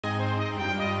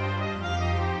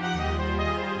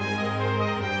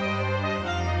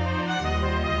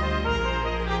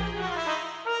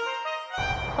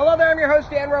Hello there, I'm your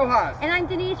host, Dan Rojas. And I'm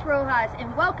Denise Rojas,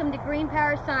 and welcome to Green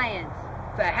Power Science.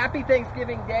 It's a happy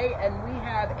Thanksgiving day, and we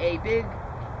have a big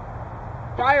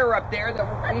fryer up there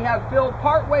that we have filled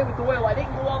part way with oil. I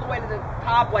didn't go all the way to the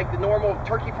top like the normal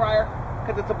turkey fryer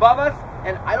because it's above us,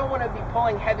 and I don't want to be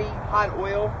pulling heavy, hot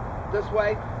oil this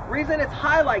way. Reason it's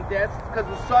high like this is because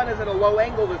the sun is at a low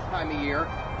angle this time of year,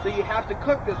 so you have to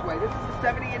cook this way. This is a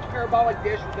 70-inch parabolic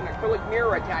dish with an acrylic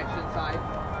mirror attached inside.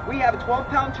 We have a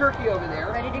 12-pound turkey over there.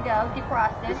 Ready to go,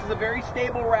 defrosted. This is a very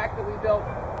stable rack that we built.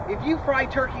 If you fry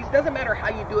turkeys, doesn't matter how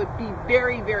you do it, be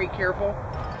very, very careful.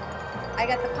 I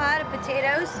got the pot of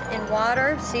potatoes in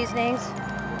water, seasonings.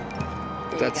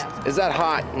 Is that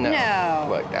hot? No. No.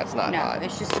 Look, that's not hot. No,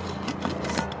 it's just,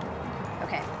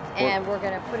 okay. And we're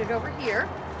gonna put it over here.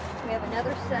 We have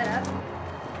another setup.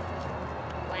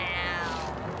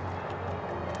 Wow.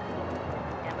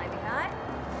 That might be hot.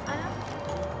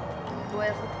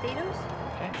 Boil some potatoes.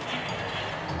 Okay.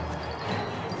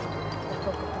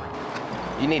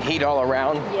 You need heat all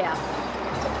around? Yeah.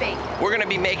 Bacon. We're going to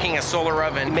be making a solar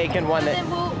oven. Making one that... And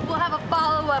then we'll have a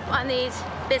follow-up on these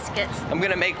biscuits. I'm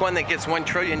going to make one that gets 1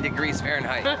 trillion degrees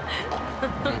Fahrenheit.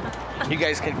 You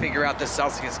guys can figure out the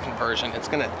Celsius conversion. It's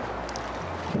going to...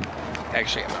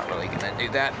 Actually, I'm not really going to do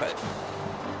that, but...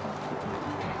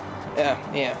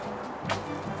 Yeah.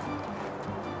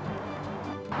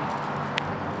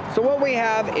 So what we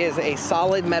have is a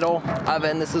solid metal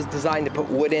oven. This is designed to put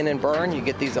wood in and burn. You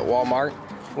get these at Walmart.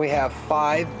 We have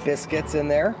 5 biscuits in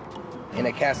there in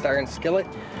a cast iron skillet.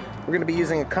 We're gonna be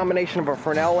using a combination of a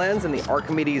Fresnel lens and the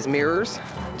Archimedes mirrors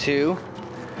to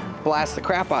blast the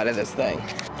crap out of this thing.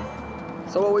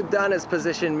 So what we've done is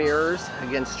position mirrors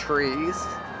against trees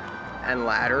and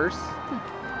ladders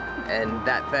and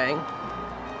that thing.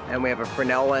 And we have a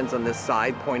Fresnel lens on this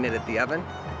side pointed at the oven.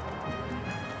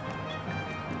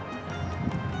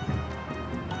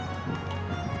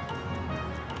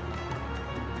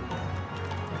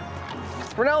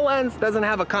 Fresnel lens doesn't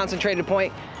have a concentrated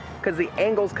point because the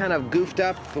angle's kind of goofed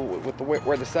up with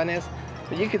where the sun is.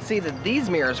 But you can see that these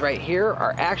mirrors right here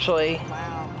are actually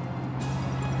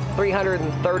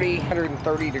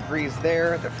 330 degrees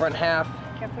there. The front half.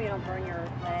 Careful you don't burn your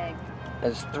leg.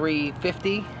 Is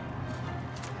 350.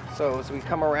 So as we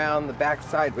come around the back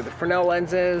side where the Fresnel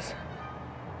lens is,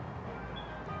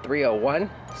 301.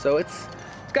 So it's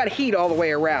got heat all the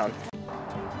way around.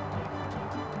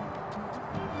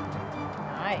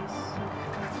 Nice.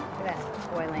 Look at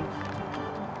that, boiling.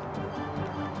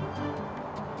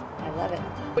 I love it.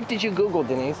 What did you Google,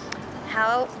 Denise?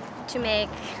 How to make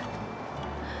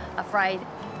a fried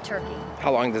turkey.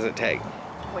 How long does it take?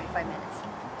 45 minutes.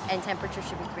 And temperature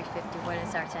should be 350. What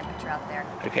is our temperature out there?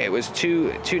 Okay, it was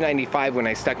 295 when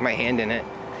I stuck my hand in it.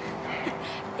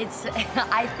 It's,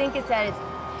 I think it's at its,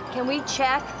 can we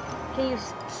check? Can you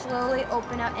slowly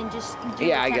open up and just do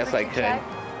Yeah, the I guess I could. check?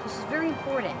 This is very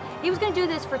important. He was going to do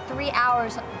this for 3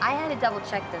 hours. I had to double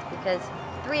check this because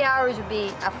 3 hours would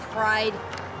be a fried,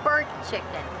 burnt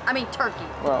chicken. I mean turkey.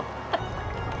 Well.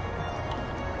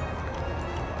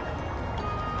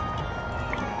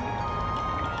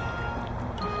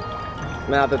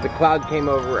 Now that the cloud came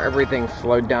over, everything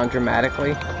slowed down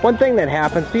dramatically. One thing that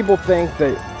happens, people think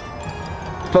that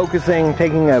focusing,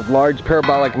 taking a large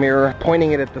parabolic mirror,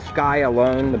 pointing it at the sky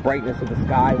alone, the brightness of the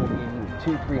sky will give you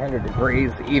 200-300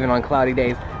 degrees even on cloudy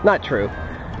days. Not true.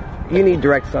 You need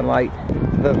direct sunlight.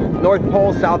 The North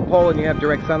Pole, South Pole, and you have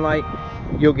direct sunlight,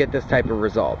 you'll get this type of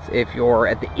results. If you're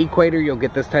at the equator, you'll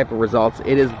get this type of results.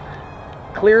 It is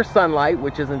clear sunlight,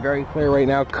 which isn't very clear right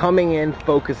now, coming in,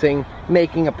 focusing,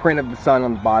 making a print of the sun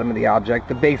on the bottom of the object.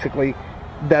 But basically,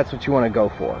 that's what you want to go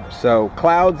for. So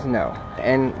clouds, no.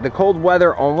 And the cold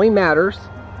weather only matters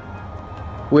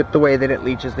with the way that it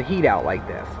leaches the heat out like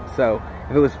this. So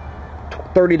if it was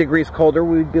 30 degrees colder,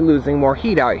 we'd be losing more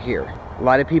heat out here. A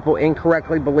lot of people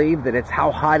incorrectly believe that it's how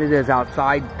hot it is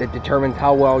outside that determines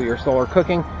how well your solar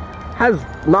cooking. Has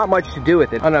not much to do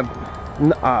with it. On a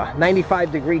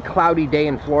 95-degree cloudy day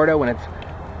in Florida when it's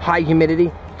high humidity,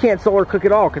 you can't solar cook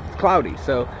at all because it's cloudy.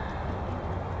 So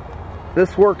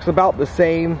this works about the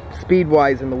same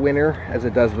speed-wise in the winter as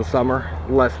it does the summer,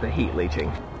 less the heat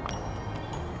leaching.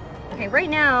 Okay, right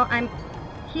now I'm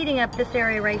heating up this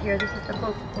area right here. This is the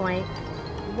focal point.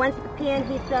 Once the pan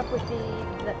heats up with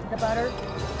the butter,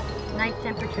 nice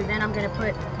temperature, then I'm going to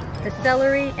put the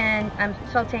celery, and I'm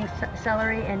sauteing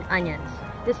celery and onions.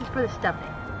 This is for the stuffing.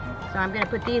 So I'm going to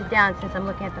put these down since I'm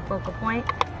looking at the focal point.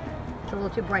 It's a little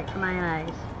too bright for my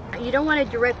eyes. You don't want to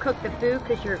direct cook the food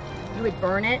because you would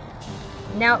burn it.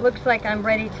 Now it looks like I'm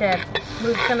ready to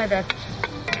move some of the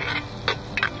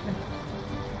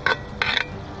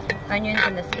onions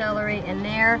and the celery in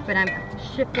there, but I'm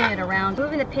shifting it around.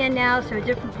 Moving the pan now so a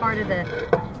different part of the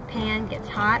pan gets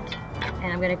hot.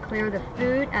 And I'm going to clear the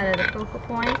food out of the focal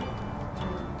point.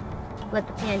 Let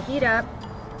the pan heat up.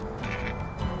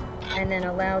 And then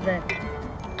allow the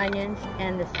onions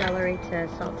and the celery to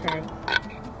saute.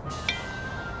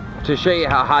 To show you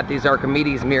how hot these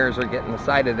Archimedes mirrors are getting the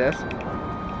side of this.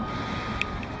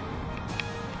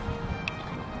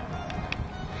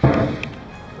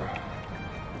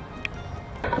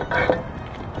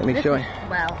 Let me show you.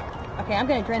 Wow. Okay, I'm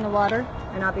going to drain the water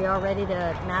and I'll be all ready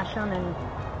to mash them and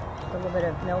a little bit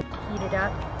of milk, heat it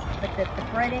up. But the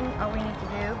breading, all we need to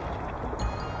do,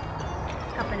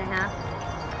 1.5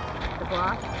 cups, the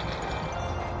broth.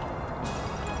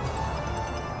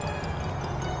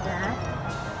 That.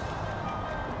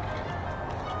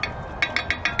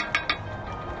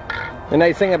 The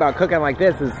nice thing about cooking like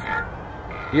this is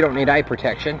you don't need eye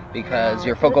protection because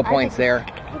your focal point's there. A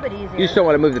little bit easier. You just don't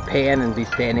want to move the pan and be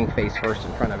standing face first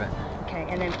in front of it. Okay,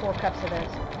 and then 4 cups of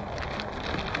this.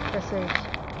 This is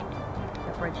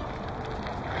the fridge.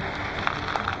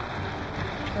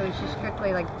 So it's just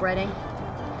strictly like breading.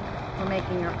 We're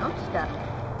making your own stuff.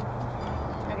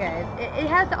 Okay, it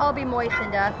has to all be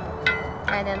moistened up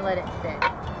and then let it sit.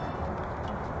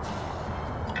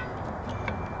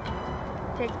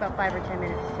 It takes about 5 or 10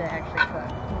 minutes to actually cook.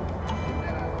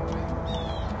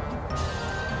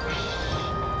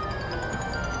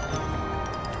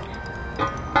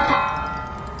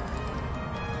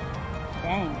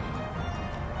 Dang.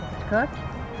 It's cooked?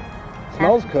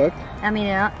 Smells cooked. I mean,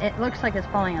 it looks like it's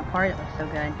falling apart. It looks so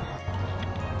good.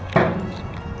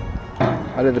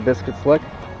 How did the biscuits look?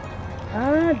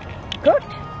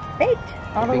 Cooked. Baked.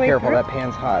 All the Be way careful, through. that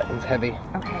pan's hot. It's heavy.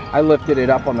 Okay. I lifted it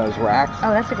up on those racks.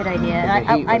 Oh, that's a good idea. And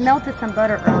the heat I was- melted some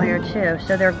butter earlier too.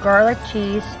 So they're garlic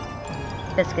cheese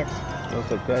biscuits. Those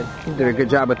look good. You did a good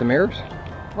job with the mirrors.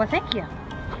 Well, thank you.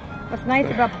 What's nice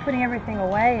about putting everything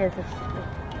away is it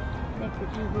makes it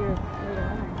easier later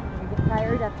on. You get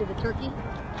tired after the turkey?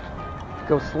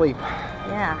 Go sleep.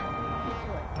 Yeah.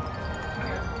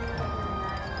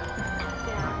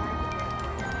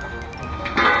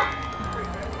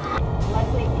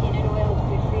 Luckily, peanut oil is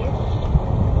good for you.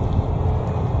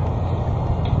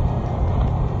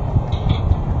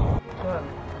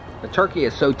 The turkey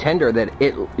is so tender that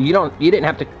you didn't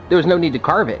have to, there was no need to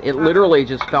carve it. It literally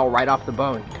just fell right off the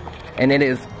bone. And it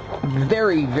is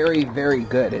very, very, very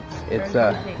good. It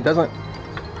doesn't.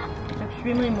 It's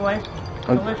extremely moist.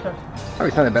 Delicious.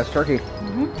 Probably some of the best turkey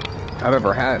I've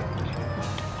ever had.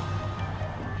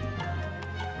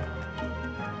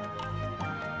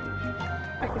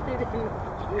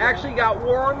 Actually got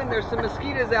warm and there's some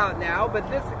mosquitoes out now, but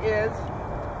this is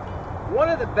one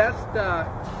of the best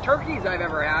turkeys I've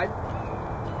ever had.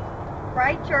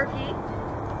 Fried turkey,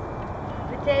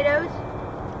 potatoes,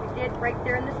 we did right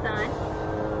there in the sun.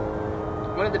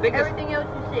 One of the biggest. Everything else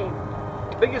you see.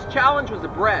 Biggest challenge was the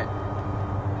bread.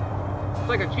 It's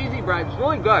like a cheesy bread. It's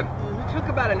really good. It took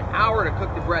about an hour to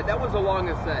cook the bread. That was the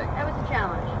longest thing. That was a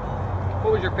challenge.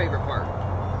 What was your favorite part?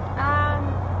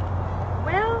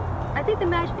 Well, I think the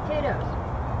mashed potatoes.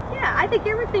 Yeah, I think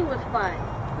everything was fun.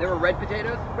 They were red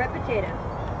potatoes? Red potatoes.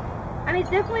 I mean,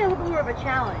 it's definitely a little more of a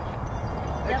challenge.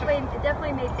 It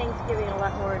definitely made Thanksgiving a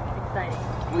lot more exciting.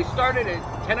 We started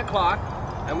at 10 o'clock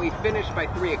and we finished by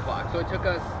 3 o'clock. So it took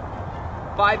us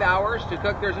 5 hours to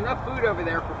cook. There's enough food over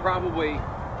there for probably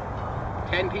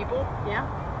 10 people. Yeah.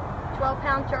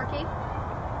 12-pound turkey.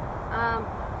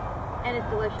 And it's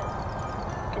delicious.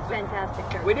 It's fantastic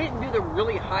turkey. We didn't do the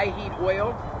really high heat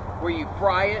oil where you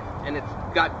fry it and it's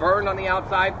got burned on the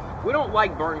outside. We don't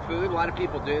like burned food. A lot of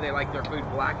people do. They like their food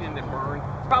blackened and burned.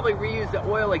 Probably reuse the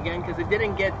oil again because it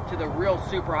didn't get to the real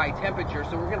super high temperature.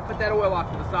 So we're going to put that oil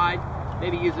off to the side,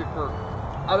 maybe use it for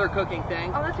other cooking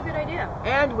things. Oh, that's a good idea.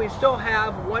 And we still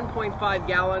have 1.5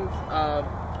 gallons of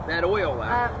that oil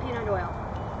left. Peanut oil.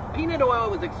 Peanut oil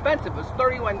was expensive. It was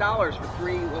 $31 for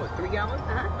 3 gallons?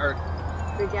 Or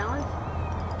 3 gallons?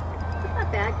 It's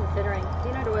not bad considering.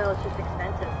 Peanut oil is just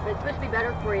expensive, but it's supposed to be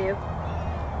better for you.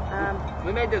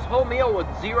 We made this whole meal with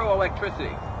 0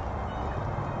 electricity.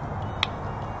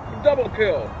 Double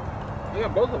kill. We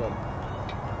got both of them.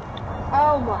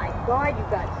 Oh my God, you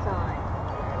got sun.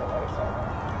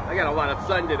 I got a lot of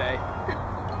sun today.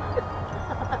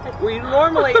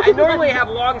 I normally have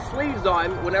long sleeves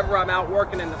on whenever I'm out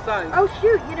working in the sun. Oh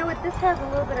shoot, you know what, this has a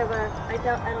little bit of a, I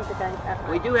don't think that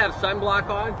We do have sunblock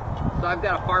on, so I've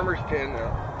got a farmer's tan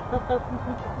now.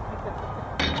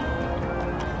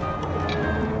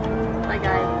 Hi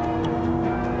guys.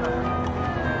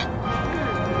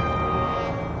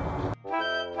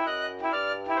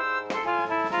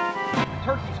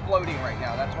 Turkey's floating right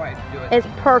now, that's why I do it. It's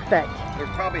perfect.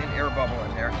 There's probably an air bubble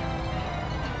in there.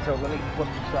 So let me flip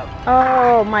this up.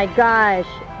 Oh my gosh,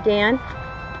 Dan.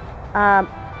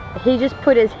 He just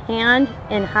put his hand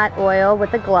in hot oil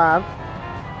with a glove.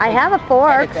 I have a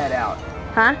fork. Edit that out.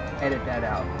 Huh? Edit that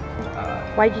out.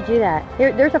 Why'd you do that?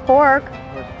 Here, there's a fork.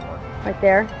 Where's the fork? Right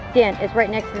there. Dan, it's right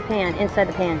next to the pan, inside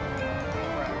the pan.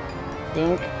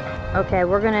 Dink. Okay,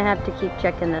 we're gonna have to keep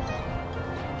checking this.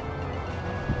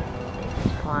 This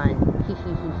is fun. Hee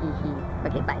hee hee hee hee.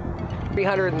 Okay, bye.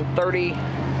 330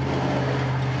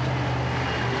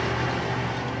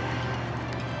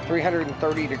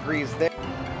 degrees there.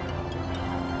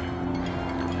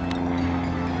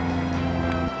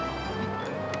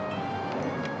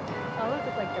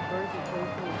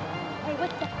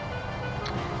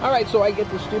 Alright, so I get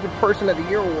the Stupid Person of the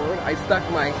Year award. I stuck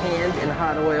my hand in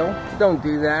hot oil. Don't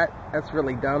do that. That's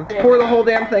really dumb. Pour the whole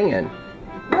damn thing in.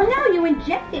 Well, no, you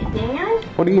inject it, Dan.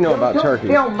 What do you know about turkey?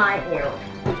 Don't fill my hair.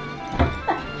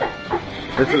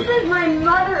 This is my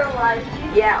mother-in-law.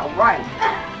 Yeah, right.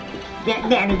 Get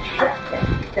Danny shut this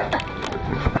stuff.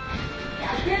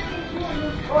 Now, here's the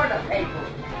toilet paper.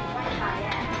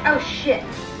 Oh, shit.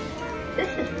 This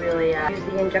is really, use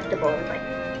the injectable. It's like...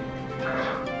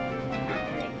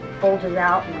 bulges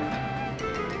out and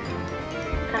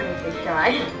kind of makes me shy.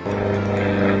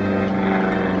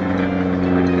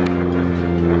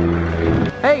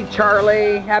 Hey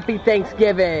Charlie, happy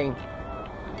Thanksgiving.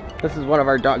 This is one of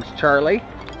our dogs, Charlie.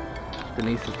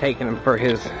 Denise is taking him for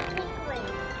his...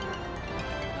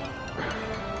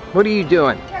 What are you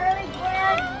doing? Charlie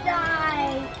Brad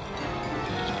died.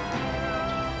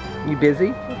 You busy?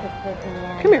 He's a pussy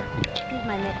man. Come here. He's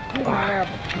my little...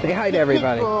 Say hi to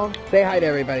everybody. Say hi to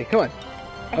everybody. Come on.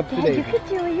 Up to Dad, date. you could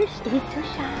do it. He's so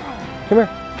shy. Come here.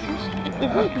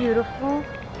 Isn't he beautiful?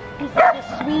 He's the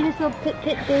sweetest little pit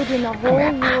baby in the whole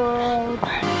world.